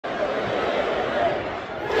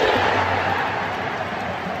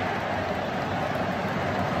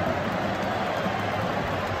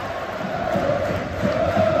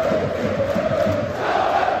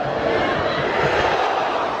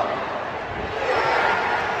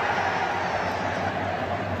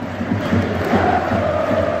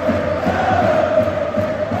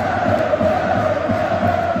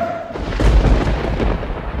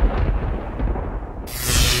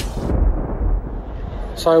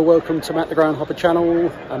So welcome to Matt the Groundhopper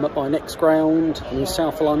channel. I'm at my next ground. I'm in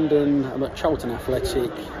South London. I'm at Charlton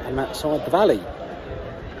Athletic. I'm outside the Valley.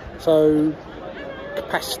 So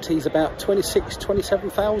capacity is about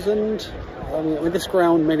 27,000. I mean, this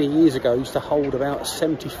ground many years ago used to hold about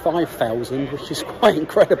 75,000, which is quite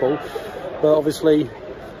incredible. But obviously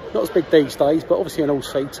not as big these days, but obviously an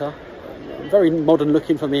all-seater. Very modern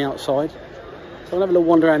looking from the outside. So I'll have a little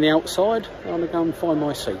wander around the outside and I'm going to go and find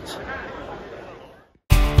my seat.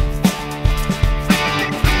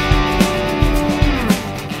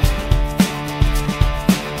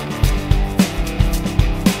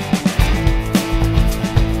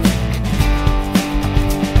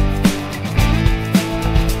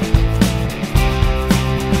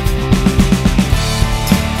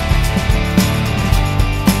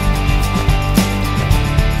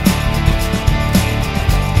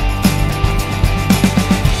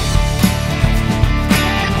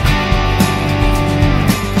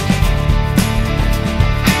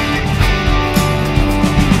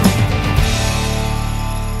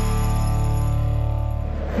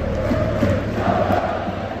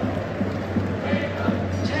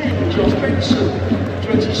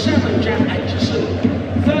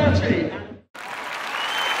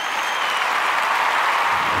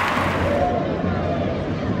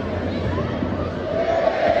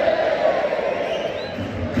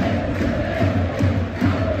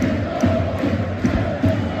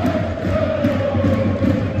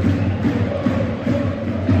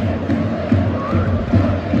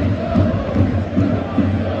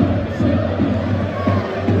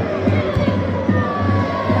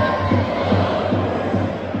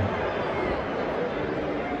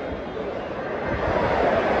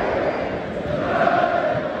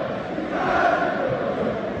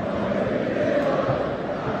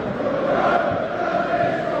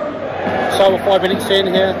 So we're 5 minutes in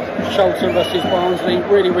here, Charlton versus Barnsley.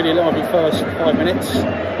 Really lively first 5 minutes.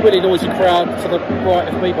 Really noisy crowd to the right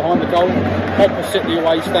of me behind the goal, opposite the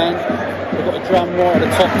away stand. We've got a drum right at the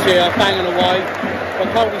top tier, banging away.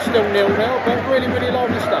 But currently still 0-0, but really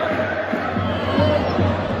lively stuff.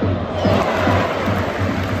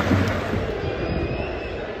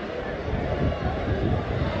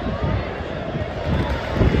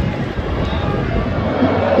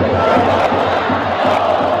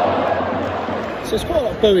 So there's quite a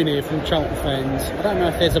lot of booing here from Charlton fans. I don't know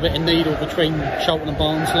if there's a bit of needle between Charlton and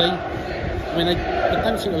Barnsley. I mean, they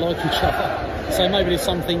don't seem to like each other. So maybe there's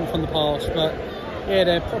something from the past, but yeah,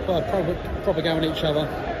 they're proper going at each other.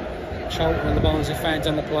 Charlton and the Barnsley fans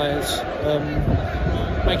and the players,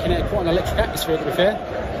 making it quite an electric atmosphere, to be fair.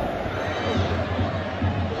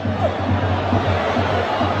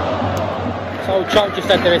 So Charlton just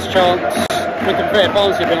had their best chance. With the fair,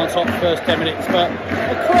 Barnsley have been on top the first 10 minutes, but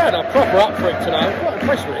the crowd are proper up for it today. I'm quite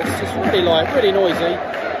impressed with this. It's really noisy.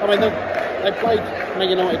 I mean, they played Man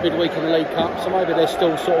United midweek in the League Cup, so maybe they're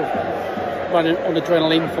still sort of running on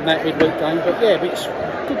adrenaline from that midweek game. But yeah, it's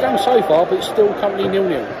a good game so far, but it's still currently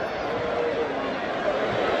 0-0.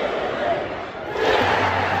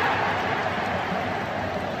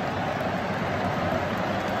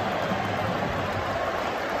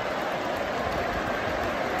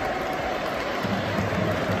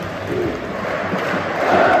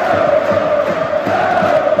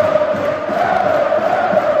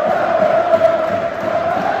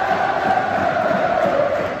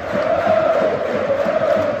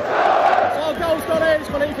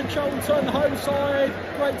 Charlton, the home side,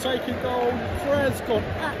 great taking goal. Crowd's gone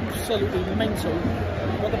absolutely mental.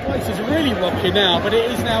 But the place is really rocking now, but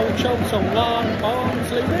it is now Charlton 1,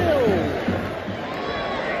 Barnsley 0.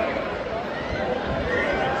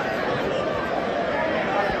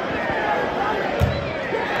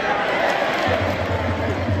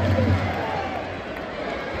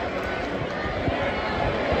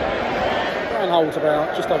 Holds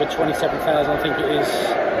about just over 27,000, I think it is.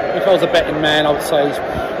 If I was a betting man, I would say it's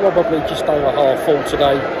probably just over half full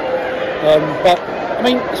today. But I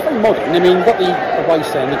mean, it's very modern. I mean, you've got the away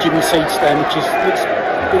stand, the Jimmy Seed stand, which is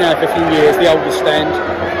been out for a few years, the oldest stand.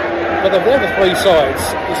 But the other three sides,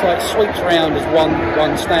 it's like sweeps around as one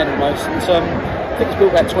stand almost. It's, I think it's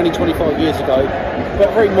built about 20-25 years ago, but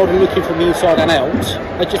very modern looking from the inside and out.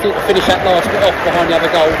 They just need to finish that last bit off behind the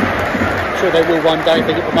other goal. Sure they will one day if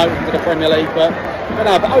they get promoted to the Premier League, but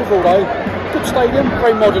overall though, good stadium,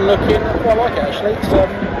 very modern looking. I quite like it actually. It's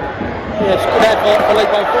yeah, it's a good advert for League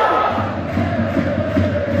One football.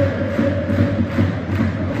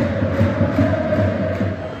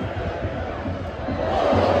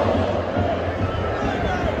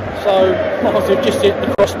 So, I've just hit the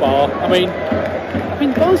crossbar. I mean,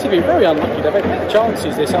 mean, Barnsley have been very unlucky. They've had better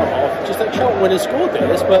chances this half. Just that Charlton went and scored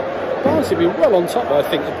theirs, but Barnsley have been well on top, I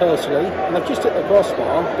think, personally. And they've just hit the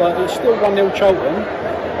crossbar, but it's still 1-0 Charlton.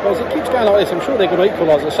 But as it keeps going like this, I'm sure they're going to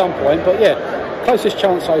equalise at some point. But yeah, closest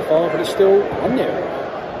chance so far, but it's still 1-0.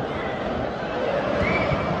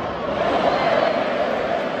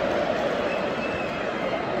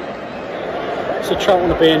 So Charlton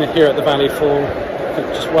have been here at the Valley for I think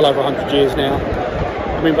just well over 100 years now.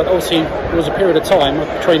 I mean, but obviously there was a period of time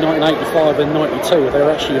between 1985 and 92 where they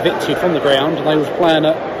were actually evicted from the ground, and they was playing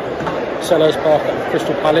at Sellers Park at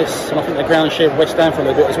Crystal Palace, and I think the ground shared West Ham for a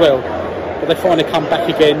little bit as well. But they finally come back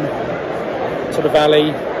again to the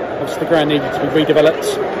Valley. Obviously the ground needed to be redeveloped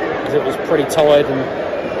because it was pretty tired and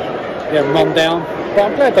run down. But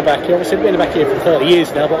I'm glad they're back here. Obviously they've been back here for 30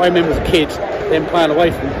 years now, but I remember as a kid them playing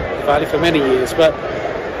away from the Valley for many years. But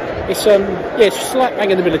it's it's slap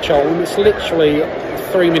bang in the middle of Charlton. It's literally a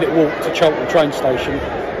 3-minute walk to Charlton train station.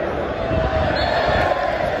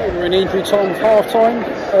 We're in injury time of half time.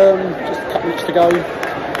 Just a couple minutes to go.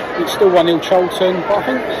 It's still 1-0 Charlton, but I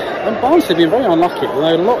think Barnsley have been very unlucky.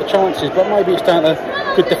 They had a lot of chances, but maybe it's down to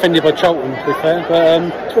good defending by Charlton, to be fair. But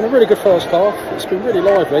it's been a really good first half. It's been really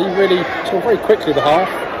lively, it's gone very quickly the half.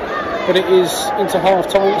 But it is into half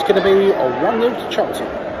time. It's going to be a 1-0 to Charlton.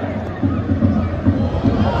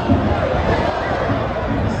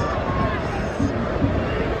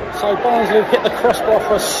 So Barnsley have hit the crossbar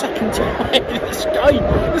for a second time in this game.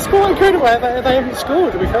 It's quite incredible they haven't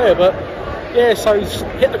scored, to be fair, but yeah, so he's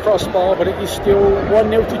hit the crossbar, but it is still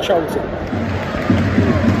 1-0 to Charlton.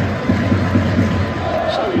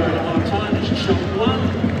 So you're in half time, it's Charlton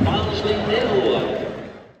 1, Barnsley 0.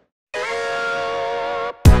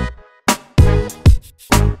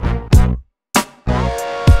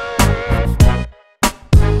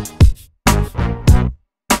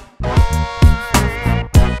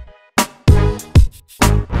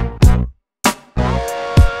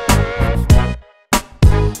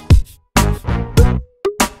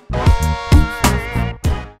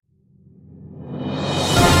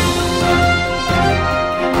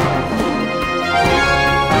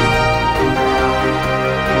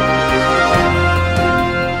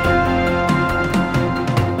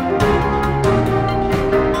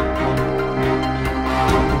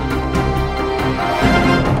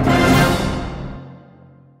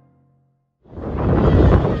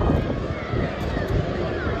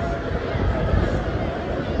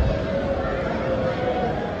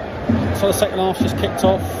 So the second half just kicked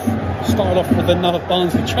off. Started off with another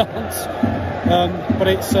Barnsley chance, but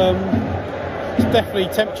it's definitely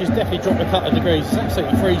temperatures definitely dropped a couple of degrees. It's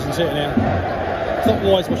absolutely freezing sitting here. It's not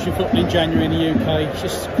wise watching football in January in the UK. It's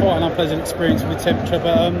just quite an unpleasant experience with the temperature.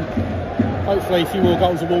 But hopefully a few more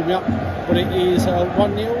goals will warm me up. But it is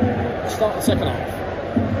 1-0 start the second half.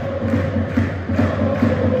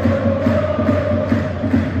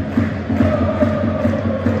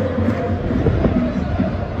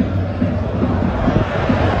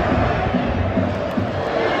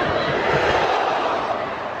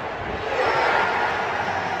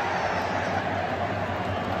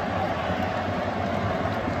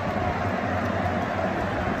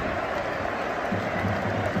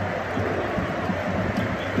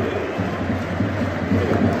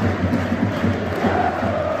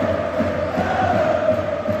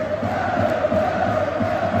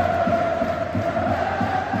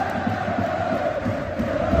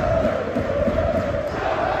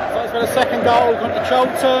 The second goal gone to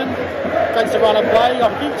Charlton against the run of play. I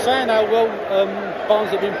keep saying how well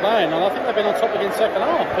Barnsley have been playing, and I think they've been on top again second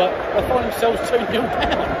half, but they find themselves 2-0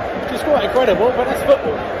 down, which is quite incredible, but that's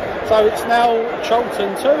football. So it's now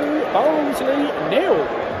Charlton 2, Barnsley 0.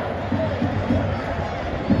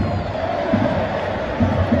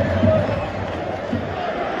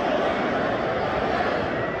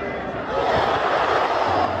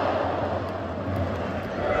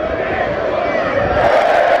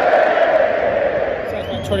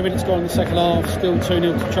 So 20 minutes gone in the second half, still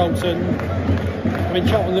 2-0 to Charlton. I mean,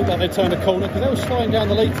 Charlton looked like they turned a corner because they were slowing down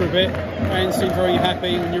the lead for a bit. Fans seem very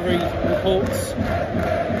happy when you read reports.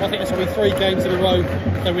 I think it's only 3 games in a row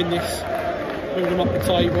if they win this, moving them up the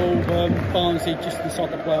table. Barnsley just inside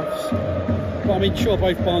the playoffs. But I mean, sure,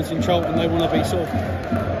 both Barnsley and Charlton, they want to be sort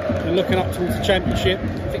of looking up towards the Championship.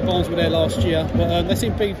 I think Barnsley were there last year, but they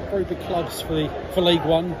seem to be very big clubs for League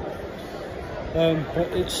One. But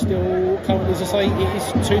it's still, currently, as I say, it is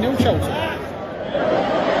 2-0 Charlton.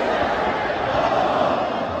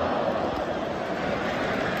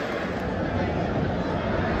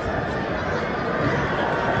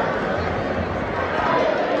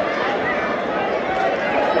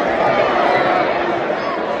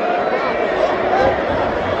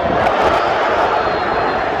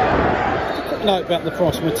 right about the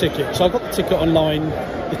price of my ticket. So I got the ticket online.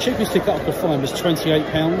 The cheapest ticket I could find was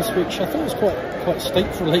 £28, which I thought was quite steep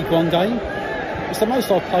for a League One game. It's the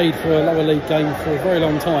most I've paid for a lower league game for a very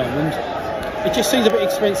long time, and it just seems a bit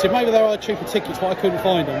expensive. Maybe there are cheaper tickets, but I couldn't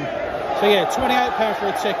find them. So yeah, £28 for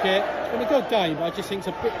a ticket. It's been a good game, but I just think it's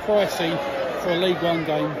a bit pricey for a League One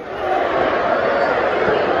game.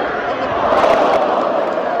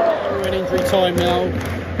 We're in injury time now.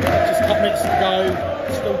 Just a couple minutes to go.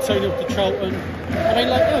 Still 2-0 to Charlton. I mean,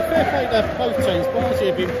 like, fair play to both teams. Barnsley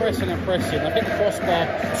have been pressing and pressing. They've hit the crossbar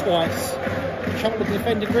twice. Charlton have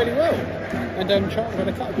defended really well. And Charlton had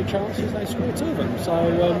a couple of good chances. They scored 2 of them. So I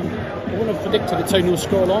wouldn't have predicted a 2-0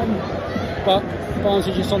 scoreline. But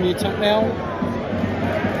Barnsley just on the attack now.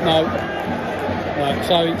 No.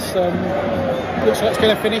 So it's looks like it's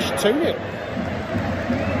going to finish 2-0.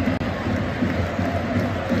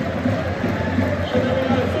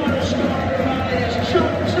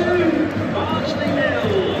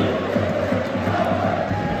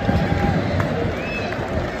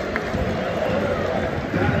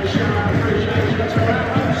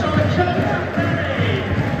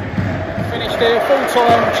 Here, full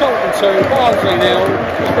time, Charlton 2, Barnsley 0.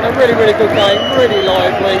 It's been a really, really good game, really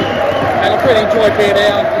lively, and I've really enjoyed being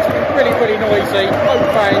here. It's been really, really noisy, both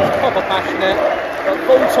fans, proper passionate, but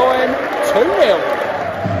full time 2-0.